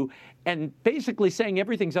Vatican II and basically saying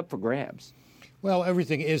everything's up for grabs. Well,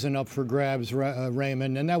 everything isn't up for grabs,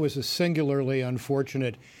 Raymond, and that was a singularly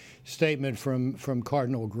unfortunate statement from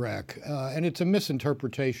Cardinal Grech. And it's a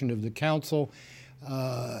misinterpretation of the Council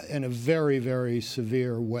in a very, very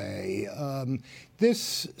severe way.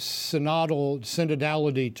 This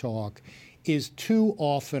synodality talk is too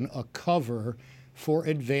often a cover for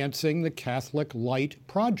advancing the Catholic Light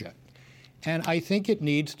project. And I think it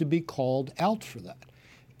needs to be called out for that.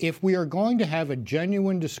 If we are going to have a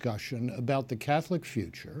genuine discussion about the Catholic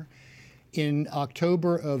future in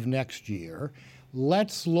October of next year,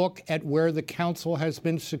 let's look at where the Council has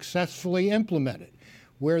been successfully implemented,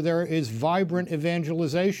 where there is vibrant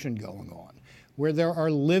evangelization going on, where there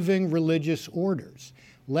are living religious orders.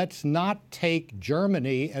 Let's not take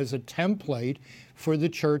Germany as a template for the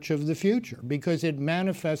Church of the future, because it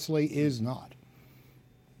manifestly is not.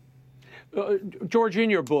 George, in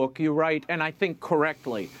your book, you write, and I think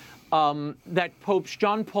correctly, that Popes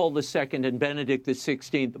John Paul II and Benedict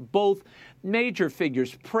XVI, both major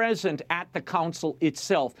figures present at the Council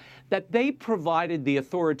itself, that they provided the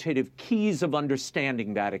authoritative keys of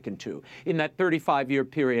understanding Vatican II in that 35-year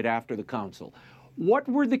period after the Council. What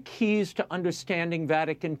were the keys to understanding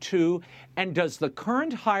Vatican II, and does the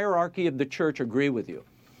current hierarchy of the Church agree with you?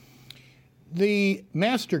 The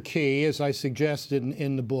master key, as I suggested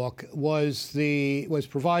in the book, was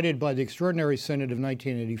provided by the Extraordinary Synod of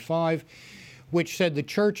 1985, which said the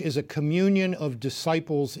Church is a communion of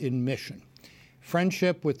disciples in mission.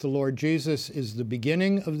 Friendship with the Lord Jesus is the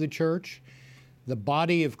beginning of the Church. The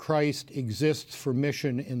body of Christ exists for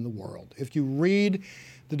mission in the world. If you read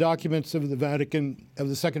the documents of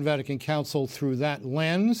the Second Vatican Council through that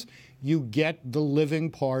lens, you get the living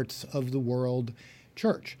parts of the world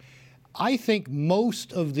Church. I think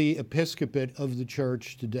most of the episcopate of the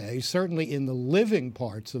Church today, certainly in the living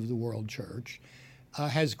parts of the world Church,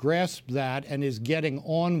 has grasped that and is getting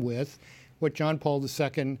on with what John Paul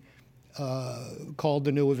II called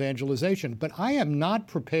the new evangelization. But I am not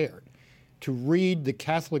prepared to read the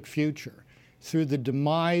Catholic future through the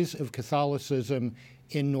demise of Catholicism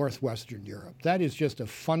in Northwestern Europe. That is just a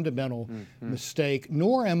fundamental mistake,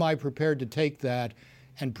 nor am I prepared to take that,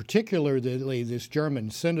 and particularly this German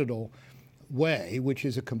synodal way, which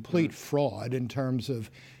is a complete fraud in terms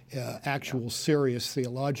of actual serious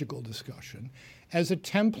theological discussion, as a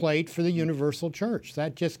template for the universal Church.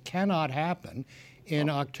 That just cannot happen in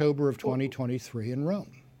October of 2023 in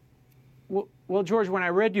Rome. Well, George, when I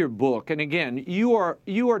read your book, and again, you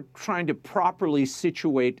are trying to properly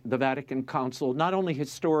situate the Vatican Council, not only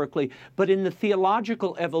historically, but in the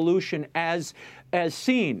theological evolution as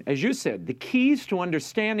seen, as you said. The keys to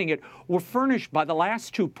understanding it were furnished by the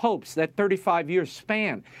last two popes, that 35-year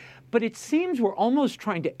span. But it seems we're almost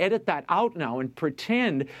trying to edit that out now and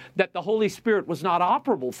pretend that the Holy Spirit was not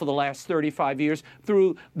operable for the last 35 years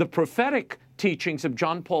through the prophetic teachings of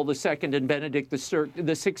John Paul II and Benedict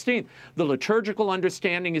XVI. The liturgical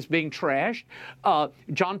understanding is being trashed.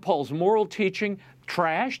 John Paul's moral teaching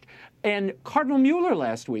trashed. And Cardinal Mueller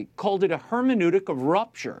last week called it a hermeneutic of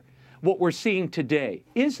rupture, what we're seeing today.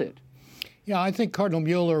 Is it? Yeah, I think Cardinal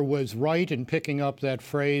Mueller was right in picking up that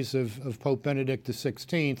phrase of Pope Benedict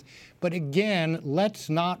XVI. But again, let's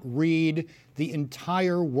not read the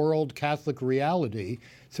entire world Catholic reality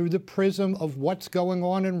through the prism of what's going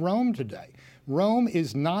on in Rome today. Rome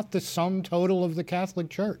is not the sum total of the Catholic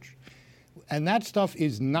Church. And that stuff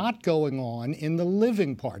is not going on in the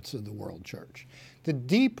living parts of the world church. The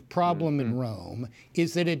deep problem in Rome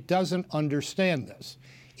is that it doesn't understand this.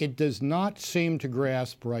 It does not seem to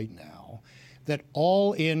grasp right now that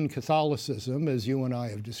all-in Catholicism, as you and I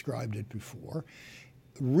have described it before,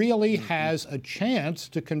 really has a chance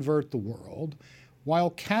to convert the world,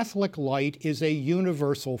 while Catholic light is a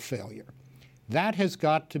universal failure. That has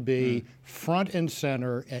got to be front and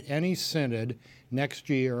center at any synod next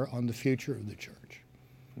year on the future of the Church.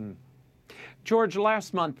 George,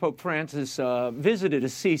 last month Pope Francis visited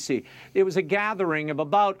Assisi. It was a gathering of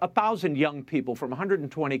about 1,000 young people from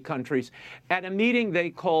 120 countries at a meeting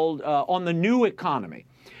they called On the New Economy,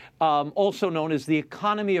 also known as the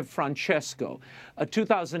Economy of Francesco, a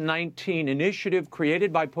 2019 initiative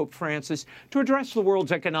created by Pope Francis to address the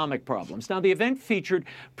world's economic problems. Now, the event featured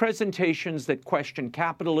presentations that question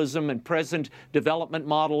capitalism and present development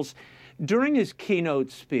models. During his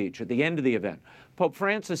keynote speech at the end of the event, Pope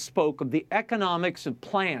Francis spoke of the economics of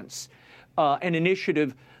plants, an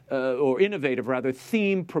initiative, or innovative rather,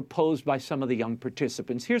 theme proposed by some of the young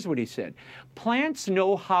participants. Here's what he said. Plants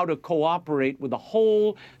know how to cooperate with the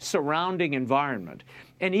whole surrounding environment.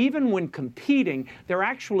 And even when competing, they're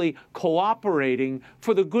actually cooperating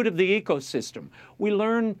for the good of the ecosystem. We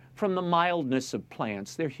learn from the mildness of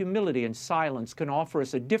plants. Their humility and silence can offer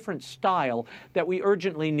us a different style that we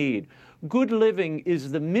urgently need. Good living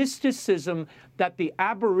is the mysticism that the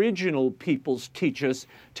Aboriginal peoples teach us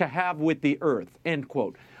to have with the earth, end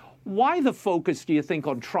quote. Why the focus, do you think,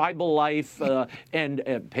 on tribal life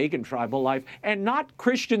and pagan tribal life, and not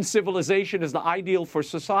Christian civilization as the ideal for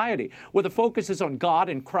society, where the focus is on God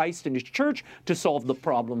and Christ and His Church to solve the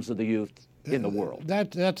problems of the youth in the world?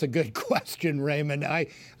 That's a good question, Raymond. I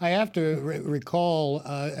have to recall,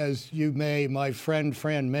 as you may, my friend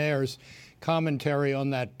Fran Mayer's commentary on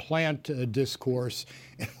that plant discourse,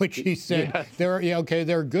 in which he said, yes,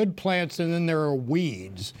 there are good plants and then there are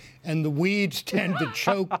weeds, and the weeds tend to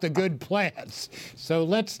choke the good plants. So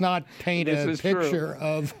let's not paint a picture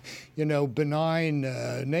of, benign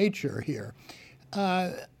nature here.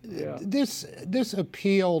 This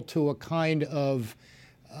appeal to a kind of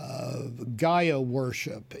Gaia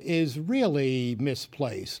worship is really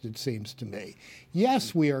misplaced, it seems to me.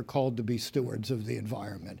 Yes, we are called to be stewards of the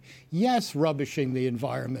environment. Yes, rubbishing the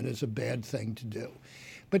environment is a bad thing to do.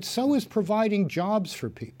 But so is providing jobs for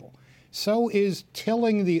people. So is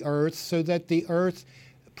tilling the earth so that the earth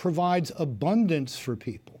provides abundance for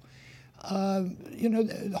people.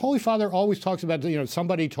 The Holy Father always talks about,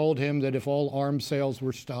 somebody told him that if all arms sales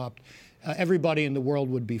were stopped, everybody in the world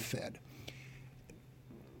would be fed.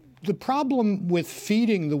 The problem with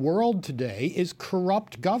feeding the world today is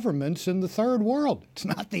corrupt governments in the third world. It's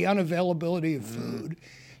not the unavailability of food.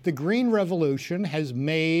 The Green Revolution has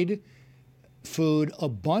made food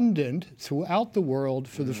abundant throughout the world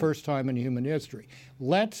for the first time in human history.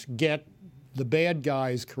 Let's get the bad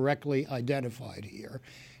guys correctly identified here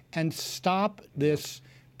and stop this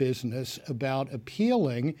business about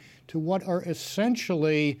appealing to what are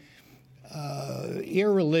essentially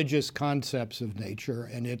irreligious concepts of nature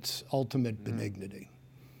and its ultimate benignity.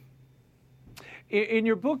 In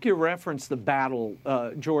your book, you reference the battle,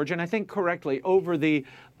 George, and I think correctly, over the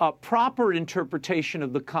proper interpretation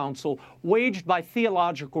of the Council waged by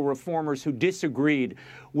theological reformers who disagreed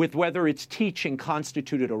with whether its teaching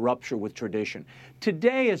constituted a rupture with tradition.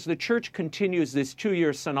 Today, as the Church continues this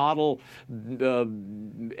 2-year synodal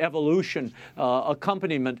evolution,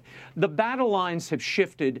 accompaniment, the battle lines have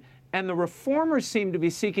shifted, and the reformers seem to be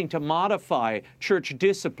seeking to modify church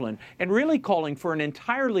discipline and really calling for an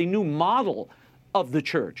entirely new model of the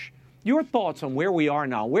Church. Your thoughts on where we are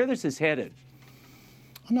now, where this is headed?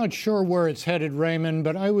 I'm not sure where it's headed, Raymond,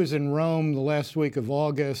 but I was in Rome the last week of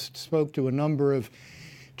August, spoke to a number of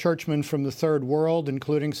churchmen from the Third World,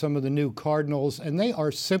 including some of the new cardinals, and they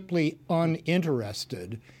are simply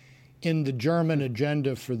uninterested in the German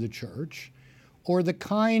agenda for the Church, or the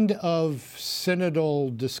kind of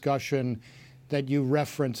synodal discussion that you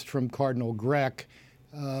referenced from Cardinal Grech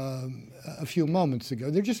a few moments ago.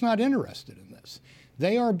 They're just not interested in this.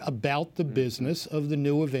 They are about the business of the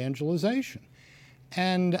new evangelization.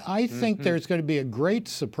 And I think there's going to be a great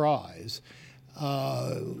surprise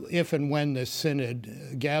if and when the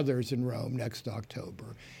synod gathers in Rome next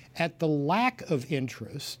October at the lack of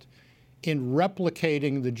interest in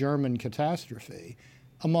replicating the German catastrophe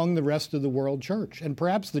among the rest of the world church. And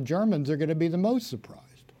perhaps the Germans are going to be the most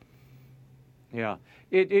surprised. Yeah.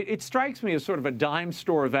 It strikes me as sort of a dime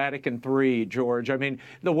store of Vatican III, George. I mean,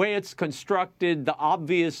 the way it's constructed, the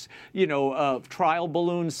obvious, trial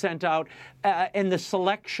balloons sent out, and the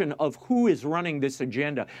selection of who is running this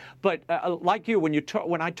agenda. But like you,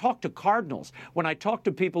 when I talk to cardinals, when I talk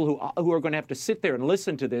to people who are going to have to sit there and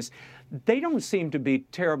listen to this, they don't seem to be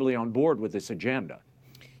terribly on board with this agenda.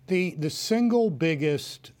 The single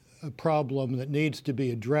biggest problem that needs to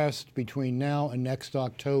be addressed between now and next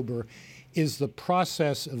October is the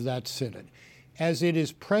process of that synod. As it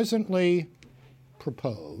is presently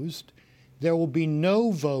proposed, there will be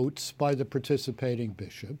no votes by the participating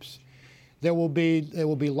bishops. There will be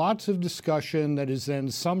lots of discussion that is then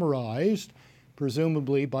summarized,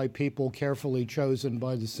 presumably by people carefully chosen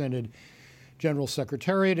by the Synod General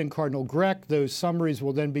Secretariat and Cardinal Grech. Those summaries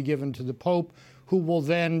will then be given to the Pope, who will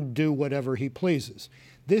then do whatever he pleases.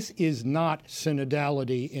 This is not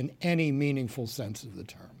synodality in any meaningful sense of the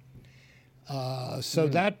term. So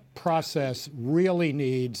that process really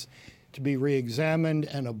needs to be reexamined,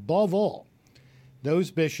 and above all,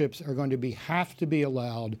 those bishops are going to have to be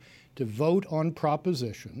allowed to vote on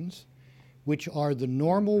propositions, which are the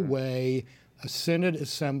normal way a synod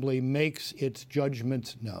assembly makes its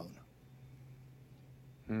judgments known.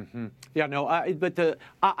 Yeah, no, but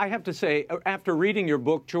I have to say, after reading your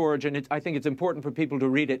book, George, and I think it's important for people to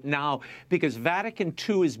read it now, because Vatican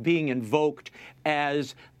II is being invoked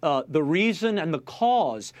as the reason and the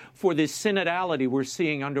cause for this synodality we're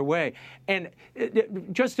seeing underway. And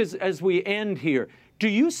just as we end here, do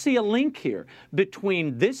you see a link here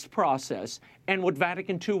between this process and what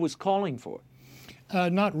Vatican II was calling for?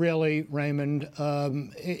 Not really, Raymond.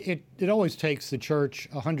 It always takes the Church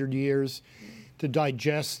 100 years to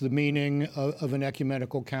digest the meaning of an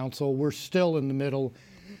ecumenical council. We're still in the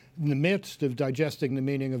midst of digesting the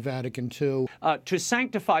meaning of Vatican II. To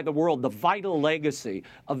Sanctify the World, the Vital Legacy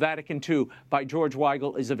of Vatican II by George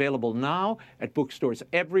Weigel is available now at bookstores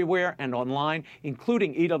everywhere and online,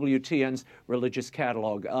 including EWTN's religious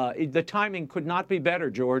catalog. The timing could not be better,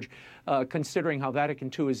 George, considering how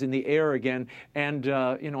Vatican II is in the air again and,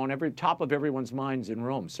 on every top of everyone's minds in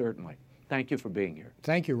Rome, certainly. Thank you for being here.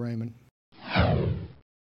 Thank you, Raymond.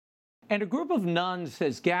 And a group of nuns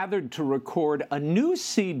has gathered to record a new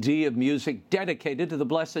CD of music dedicated to the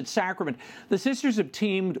Blessed Sacrament. The sisters have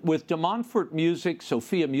teamed with De Montfort Music,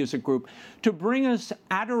 Sophia Music Group, to bring us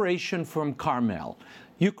Adoration from Carmel,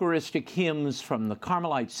 Eucharistic hymns from the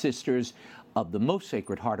Carmelite Sisters of the Most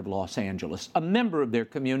Sacred Heart of Los Angeles. A member of their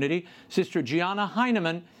community, Sister Gianna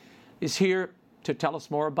Heinemann, is here to tell us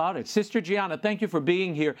more about it. Sister Gianna, thank you for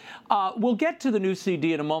being here. We'll get to the new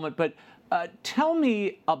CD in a moment, but tell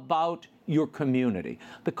me about your community,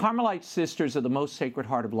 the Carmelite Sisters of the Most Sacred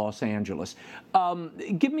Heart of Los Angeles.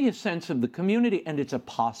 Give me a sense of the community and its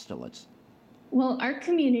apostolates. Well, our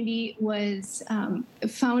community was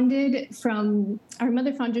founded from, our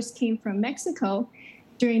mother founders came from Mexico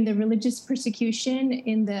during the religious persecution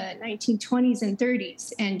in the 1920s and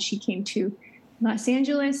 30s, and she came to Los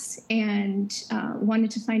Angeles and wanted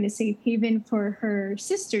to find a safe haven for her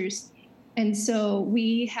sisters. And so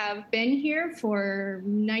we have been here for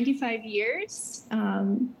 95 years,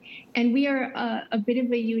 and we are a bit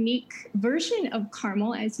of a unique version of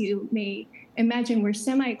Carmel. As you may imagine, we're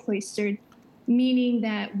semi-cloistered, meaning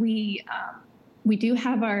that we do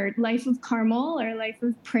have our life of Carmel, our life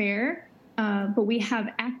of prayer, but we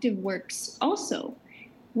have active works also,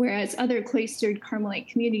 whereas other cloistered Carmelite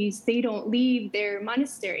communities, they don't leave their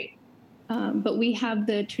monastery. But we have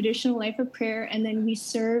the traditional life of prayer, and then we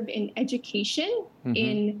serve in education,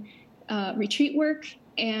 in retreat work,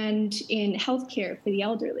 and in healthcare for the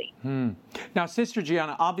elderly. Now, Sister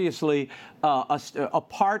Gianna, obviously a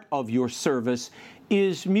part of your service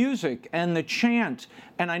is music and the chant,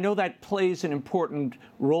 and I know that plays an important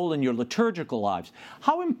role in your liturgical lives.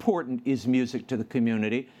 How important is music to the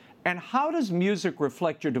community, and how does music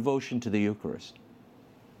reflect your devotion to the Eucharist?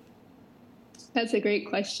 That's a great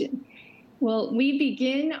question. Well, we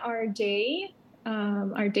begin our day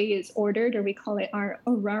is ordered, or we call it our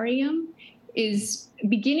orarium, is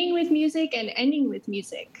beginning with music and ending with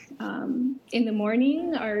music. In the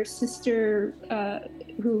morning, our sister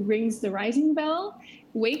who rings the rising bell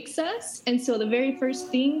wakes us, and so the very first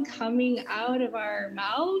thing coming out of our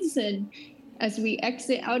mouths and as we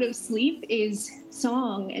exit out of sleep is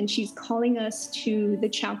song, and she's calling us to the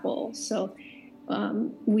chapel. So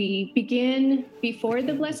we begin before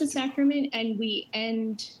the Blessed Sacrament and we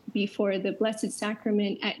end before the Blessed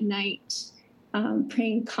Sacrament at night,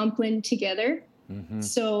 praying Compline together. Mm-hmm.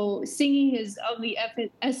 So singing is of the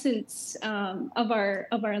essence of our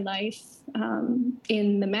life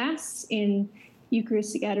in the Mass, in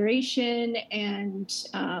Eucharistic adoration, and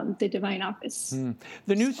the Divine Office.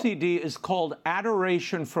 The new CD is called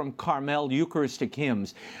Adoration from Carmel, Eucharistic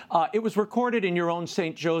Hymns. It was recorded in your own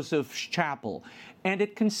St. Joseph's Chapel, and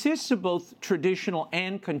it consists of both traditional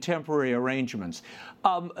and contemporary arrangements.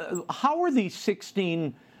 How are these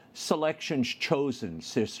 16 selections chosen,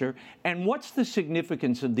 Sister? And what's the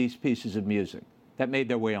significance of these pieces of music that made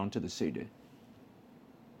their way onto the CD?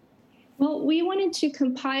 Well, we wanted to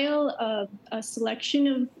compile a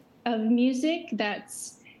selection of music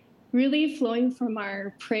that's really flowing from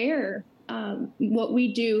our prayer, what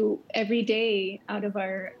we do every day out of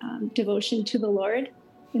our devotion to the Lord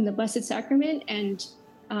in the Blessed Sacrament. And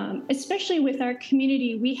especially with our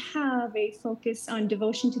community, we have a focus on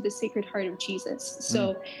devotion to the Sacred Heart of Jesus.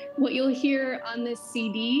 So what you'll hear on this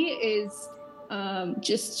CD is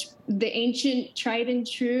just the ancient, tried and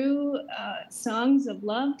true songs of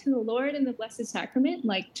love to the Lord in the Blessed Sacrament,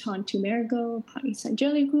 like Tantum Ergo, Panis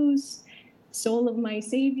Angelicus, Soul of My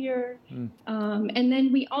Savior. And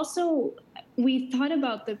then we thought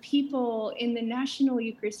about the people in the National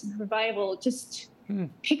Eucharistic Revival, just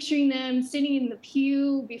picturing them sitting in the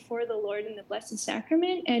pew before the Lord in the Blessed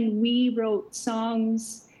Sacrament. And we wrote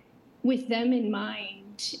songs with them in mind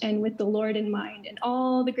and with the Lord in mind and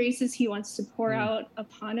all the graces he wants to pour out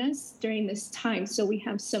upon us during this time. So we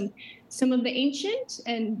have some of the ancient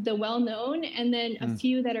and the well-known, and then a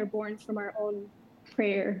few that are born from our own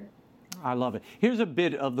prayer. I love it. Here's a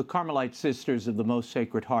bit of the Carmelite Sisters of the Most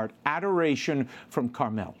Sacred Heart, Adoration from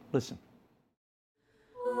Carmel. Listen.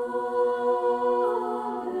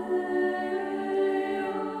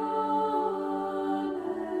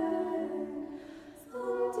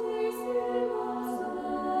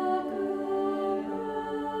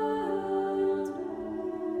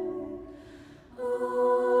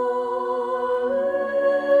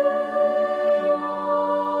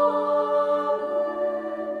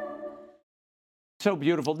 So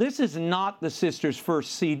beautiful. This is not the sisters'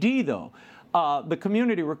 first CD, though. The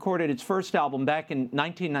community recorded its first album back in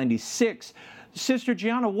 1996. Sister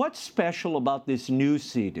Gianna, what's special about this new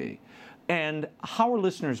CD? And how are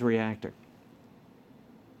listeners reacting?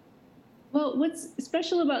 Well, what's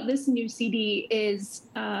special about this new CD is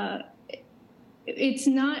it's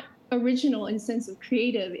not original in the sense of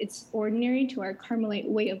creative. It's ordinary to our Carmelite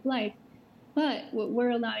way of life. But what we're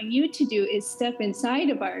allowing you to do is step inside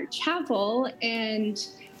of our chapel and,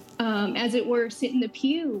 as it were, sit in the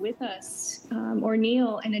pew with us or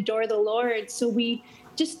kneel and adore the Lord. So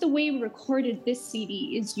just the way we recorded this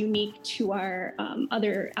CD is unique to our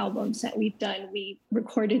other albums that we've done. We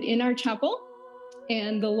recorded in our chapel,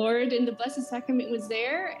 and the Lord in the Blessed Sacrament was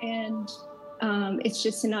there, and it's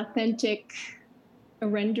just an authentic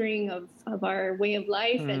rendering of our way of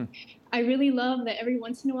life. And I really love that every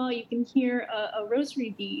once in a while you can hear a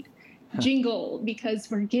rosary bead jingle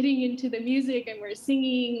because we're getting into the music and we're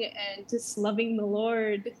singing and just loving the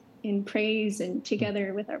Lord in praise and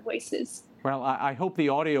together with our voices. Well, I hope the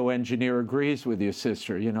audio engineer agrees with you,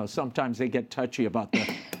 Sister. You know, sometimes they get touchy about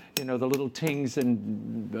the, the little tings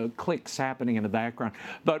and the clicks happening in the background.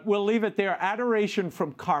 But we'll leave it there. Adoration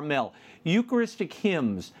from Carmel, Eucharistic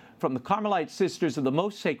Hymns from the Carmelite Sisters of the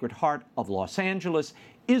Most Sacred Heart of Los Angeles,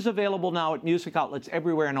 is available now at music outlets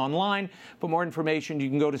everywhere and online. For more information, you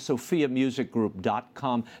can go to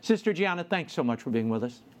sophiamusicgroup.com. Sister Gianna, thanks so much for being with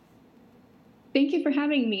us. Thank you for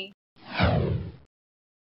having me.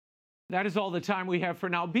 That is all the time we have for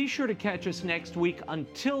now. Be sure to catch us next week.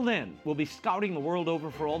 Until then, we'll be scouting the world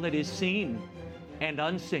over for all that is seen and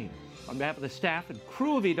unseen. On behalf of the staff and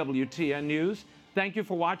crew of EWTN News, thank you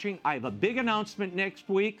for watching. I have a big announcement next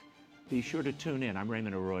week. Be sure to tune in. I'm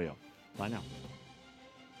Raymond Arroyo. Bye now.